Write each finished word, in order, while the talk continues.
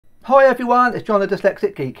Hi everyone, it's John the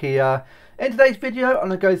Dyslexic Geek here. In today's video I'm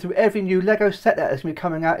going to go through every new LEGO set that is going to be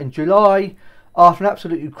coming out in July. After an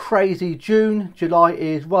absolutely crazy June, July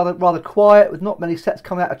is rather quiet with not many sets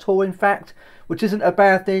coming out at all in fact, which isn't a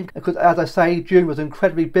bad thing because as I say, June was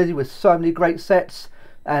incredibly busy with so many great sets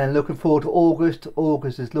and looking forward to August.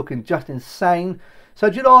 August is looking just insane. So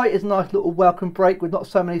July is a nice little welcome break with not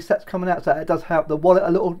so many sets coming out, so it does help the wallet a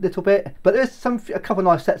little bit. But there's a couple of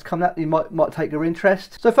nice sets coming out that you might take your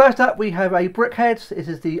interest. So first up we have a Brickhead. This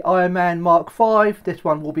is the Iron Man Mark V. This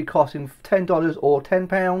one will be costing $10 or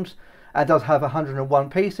 £10 and does have 101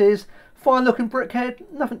 pieces. Fine looking Brickhead,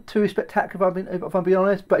 nothing too spectacular if I'm being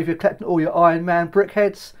honest, but if you're collecting all your Iron Man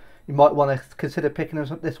Brickheads, you might want to consider picking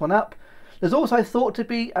this one up. There's also thought to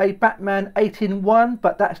be a Batman 8-in-1,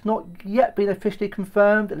 but that's not yet been officially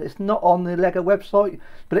confirmed and it's not on the LEGO website,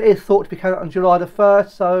 but it is thought to be coming out on July the 1st,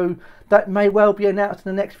 so that may well be announced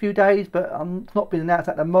in the next few days, but it's not been announced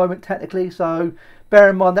at the moment technically, so bear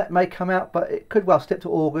in mind that may come out, but it could well slip to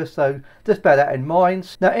August, so just bear that in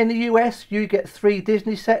mind. Now in the US you get 3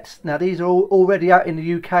 Disney sets. Now these are already out in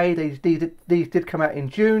the UK, these did come out in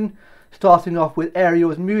June. Starting off with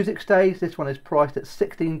Ariel's Music Stage, this one is priced at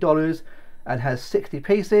 $16 and has 60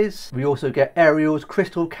 pieces. We also get Ariel's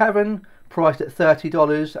Crystal Cavern, priced at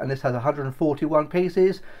 $30, and this has 141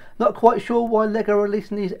 pieces. Not quite sure why LEGO are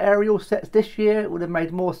releasing these Ariel sets this year. It would have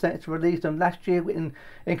made more sense to release them last year in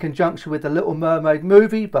conjunction with the Little Mermaid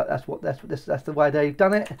movie, but that's the way they've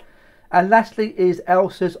done it. And lastly is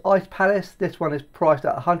Elsa's Ice Palace. This one is priced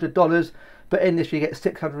at $100, but in this you get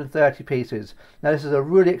 630 pieces. Now this is a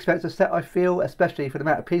really expensive set I feel, especially for the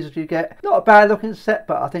amount of pieces you get. Not a bad looking set,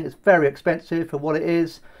 but I think it's very expensive for what it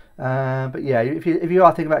is. But yeah, if you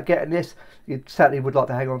are thinking about getting this, you certainly would like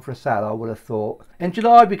to hang on for a sale, I would have thought. In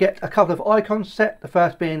July we get a couple of icon set, the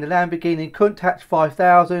first being the Lamborghini Countach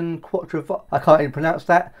 5000 Quattro, I can't even pronounce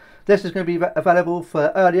that. This is going to be available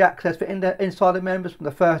for early access for insider members from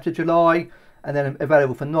the 1st of July, and then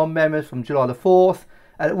available for non-members from July the 4th.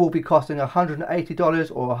 And it will be costing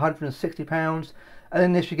 $180 or £160, and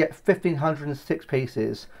in this you get 1,506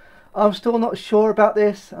 pieces. I'm still not sure about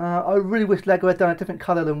this. I really wish LEGO had done a different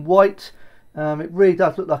colour than white. It really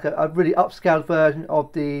does look like a really upscaled version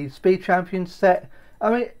of the Speed Champions set.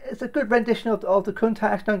 I mean, it's a good rendition of the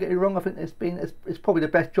Countach, don't get me wrong. I think it's probably the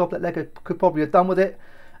best job that LEGO could probably have done with it.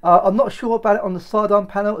 I'm not sure about it on the sidearm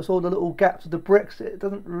panel. It's all the little gaps of the bricks. It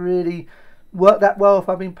doesn't really work that well, if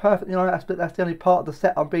I'm being perfectly honest, but that's the only part of the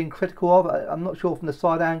set I'm being critical of. I'm not sure from the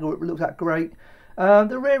side angle it looks that great.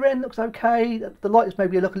 The rear end looks okay. The lights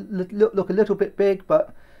maybe look a little bit big,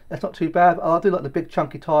 but that's not too bad. I do like the big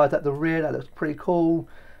chunky tyres at the rear. That looks pretty cool.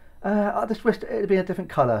 I just wish it had been a different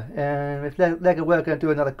colour. If LEGO were going to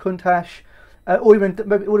do another Countach, or even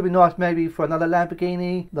maybe it would have been nice maybe for another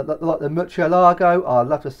Lamborghini, like the Murcielago. I'd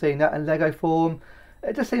love to have seen that in LEGO form.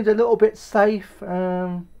 It just seems a little bit safe.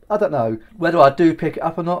 I don't know whether I do pick it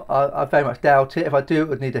up or not. I very much doubt it. If I do, it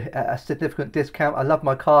would need a significant discount. I love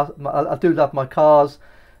my cars. I do love my cars,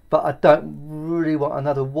 but I don't really want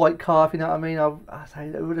another white car. If you know what I mean.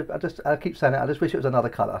 I keep saying it. I just wish it was another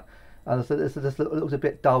colour. It looks a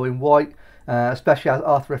bit dull in white, especially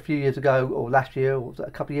after a few years ago, or last year, or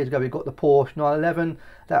a couple of years ago, we got the Porsche 911.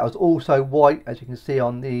 That was also white, as you can see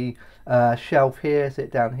on the shelf here. See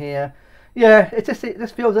it down here. Yeah, it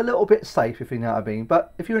just feels a little bit safe, if you know what I mean.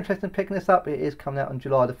 But if you're interested in picking this up, it is coming out on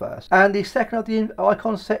July the 1st. And the second of the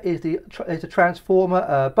icon set is the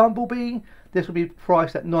Transformer Bumblebee. This will be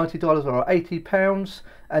priced at $90 or £80,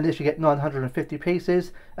 and this you get 950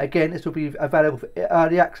 pieces. Again, this will be available for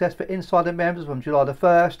early access for insider members from July the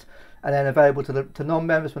 1st, and then available to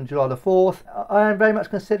non-members from July the 4th. I am very much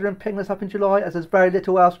considering picking this up in July, as there's very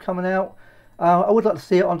little else coming out. I would like to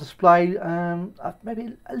see it on display,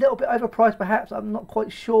 maybe a little bit overpriced perhaps, I'm not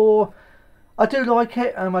quite sure. I do like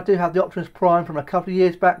it. I do have the Optimus Prime from a couple of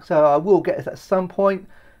years back, so I will get it at some point.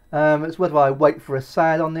 It's whether I wait for a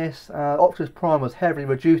sale on this. Optimus Prime was heavily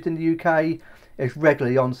reduced in the UK, it's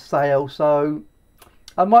regularly on sale, so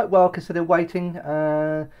I might well consider waiting.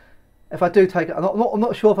 If I do take it, I'm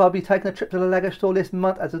not sure if I'll be taking a trip to the LEGO store this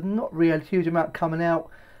month, as there's not really a huge amount coming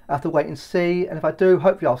out. I have to wait and see, and if I do,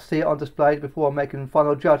 hopefully I'll see it on display before I'm making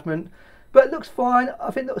final judgment. But it looks fine.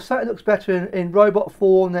 I think it certainly looks better in robot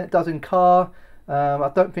form than it does in car.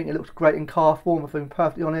 I don't think it looks great in car form, if I'm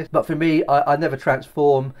perfectly honest. But for me, I never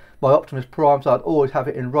transform my Optimus Prime, so I'd always have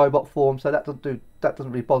it in robot form. So that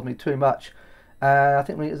doesn't really bother me too much. I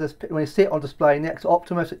think when you see it on display next to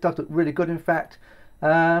Optimus, it does look really good, in fact.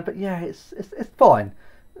 But yeah, it's fine.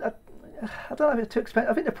 I don't know if it's too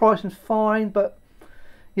expensive. I think the pricing's fine, but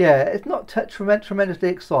Yeah, it's not tremendously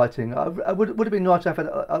exciting. It would have been nice to have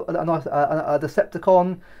a nice a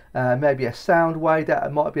Decepticon, maybe a Soundwave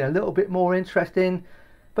that might have been a little bit more interesting.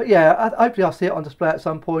 But yeah, hopefully I'll see it on display at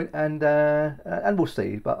some point, and we'll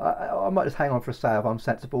see. But I might just hang on for a sale if I'm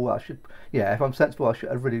sensible. Yeah, if I'm sensible,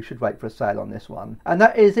 I really should wait for a sale on this one. And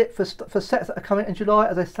that is it for sets that are coming in July.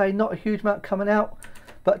 As I say, not a huge amount coming out,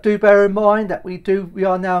 but do bear in mind that we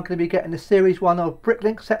are now going to be getting the Series 1 of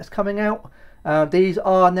BrickLink sets coming out. These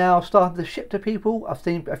are now starting to ship to people. I've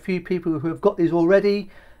seen a few people who have got these already.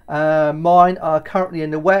 Mine are currently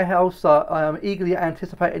in the warehouse, so I am eagerly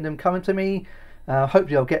anticipating them coming to me.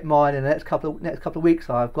 Hopefully I'll get mine in the next couple of weeks.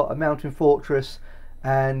 I've got a Mountain Fortress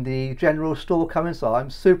and the general store coming, so I'm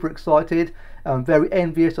super excited. I'm very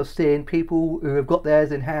envious of seeing people who have got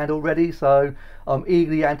theirs in hand already, so I'm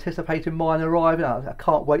eagerly anticipating mine arriving. I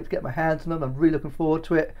can't wait to get my hands on them. I'm really looking forward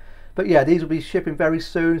to it. But yeah, these will be shipping very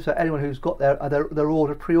soon, so anyone who's got their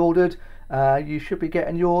order pre-ordered, you should be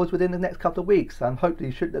getting yours within the next couple of weeks. And hopefully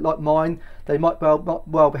you should, like mine, they might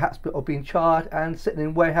perhaps have been charred and sitting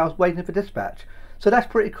in warehouse waiting for dispatch. So that's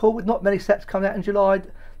pretty cool. With not many sets coming out in July,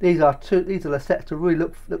 these are the sets to really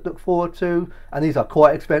look forward to, and these are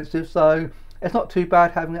quite expensive, so it's not too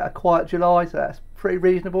bad having a quiet July, so that's pretty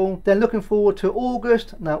reasonable. Then looking forward to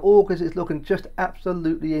August. Now August is looking just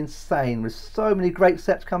absolutely insane with so many great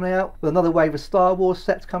sets coming out, with another wave of Star Wars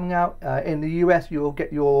sets coming out. In the US you'll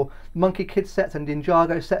get your Monkey Kid sets and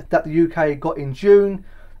Ninjago sets that the UK got in June,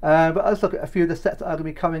 but let's look at a few of the sets that are going to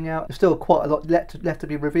be coming out. There's still quite a lot left to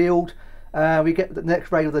be revealed. We get the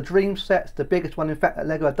next wave of the Dream sets, the biggest one in fact that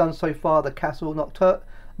LEGO have done so far, the Castle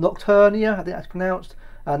Nocturnia, I think that's pronounced.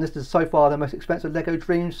 And this is so far the most expensive LEGO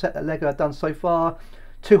Dream set that LEGO have done so far.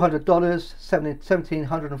 $200,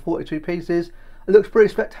 1,742 pieces. It looks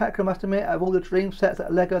pretty spectacular, I must admit. Out of all the Dream sets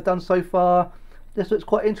that LEGO have done so far, this looks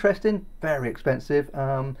quite interesting. Very expensive,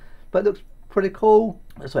 but it looks pretty cool.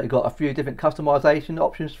 So you've got a few different customization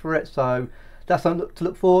options for it, so that's something to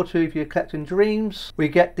look forward to if you're collecting Dreams. We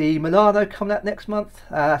get the Milano coming out next month.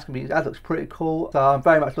 That looks pretty cool. So I'm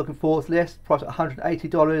very much looking forward to this. Price at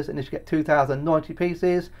 $180, and you should get 2,090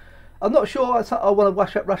 pieces. I'm not sure I want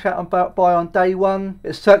to rush out and buy on day one.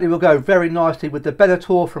 It certainly will go very nicely with the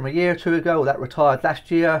Bellator from a year or two ago, or that retired last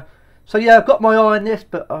year. So yeah, I've got my eye on this,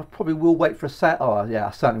 but I probably will wait for a sale. Oh yeah,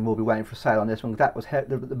 I certainly will be waiting for a sale on this one. That was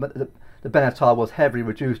the Benatar was heavily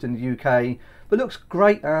reduced in the UK, but looks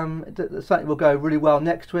great. It certainly will go really well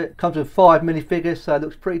next to it. Comes with 5 minifigures, so it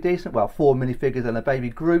looks pretty decent. Well, 4 minifigures and a baby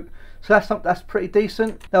Groot, so that's pretty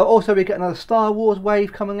decent. Now also we get another Star Wars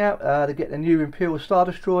wave coming out. They get the new Imperial Star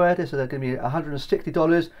Destroyer. This is going to be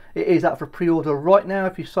 $160. It is up for pre-order right now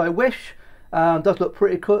if you so wish. Does look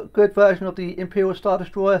pretty good version of the Imperial Star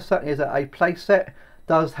Destroyer. Certainly is a play set.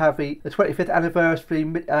 Does have the 25th anniversary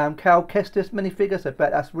Cal Kestis minifigure, so I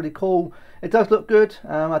bet that's really cool. It does look good.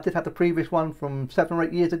 I did have the previous one from 7 or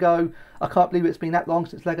 8 years ago. I can't believe it's been that long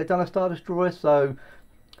since LEGO done a Star Destroyer, so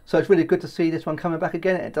it's really good to see this one coming back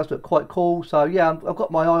again. It does look quite cool. So yeah, I've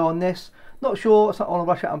got my eye on this. Not sure, it's not on a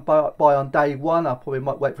rush out and buy on day one. I probably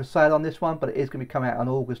might wait for a sale on this one, but it is going to be coming out on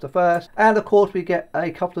August the 1st. And of course we get a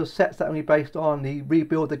couple of sets that are going to be based on the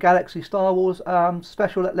Rebuild the Galaxy Star Wars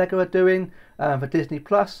special that LEGO are doing for Disney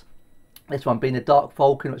Plus. This one being the Dark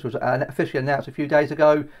Falcon, which was officially announced a few days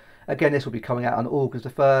ago. Again, this will be coming out on August the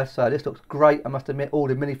 1st, so this looks great. I must admit, all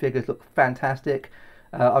the minifigures look fantastic.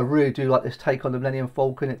 I really do like this take on the Millennium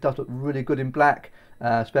Falcon. It does look really good in black.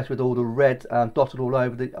 Especially with all the red dotted all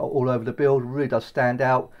over the build, really does stand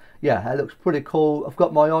out. Yeah, it looks pretty cool. I've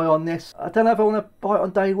got my eye on this. I don't know if I want to buy it on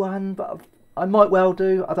day one, but I might well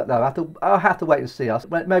do. I don't know. I'll have to wait and see.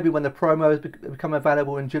 Maybe when the promos become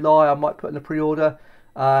available in July, I might put in the pre-order.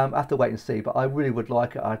 I have to wait and see, but I really would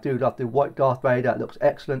like it. I do love the white Darth Vader. It looks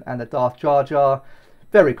excellent, and the Darth Jar Jar.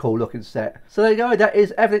 Very cool looking set. So there you go, that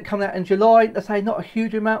is everything coming out in July. Let's say not a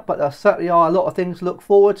huge amount, but there certainly are a lot of things to look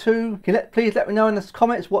forward to. Please let me know in the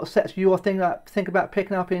comments what sets you are think about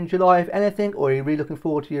picking up in July, if anything, or are you really looking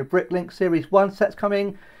forward to your BrickLink Series 1 sets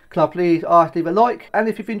coming? Can I please ask, leave a like? And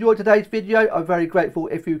if you've enjoyed today's video, I'm very grateful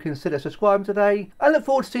if you consider subscribing today. I look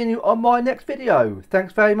forward to seeing you on my next video.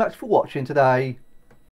 Thanks very much for watching today.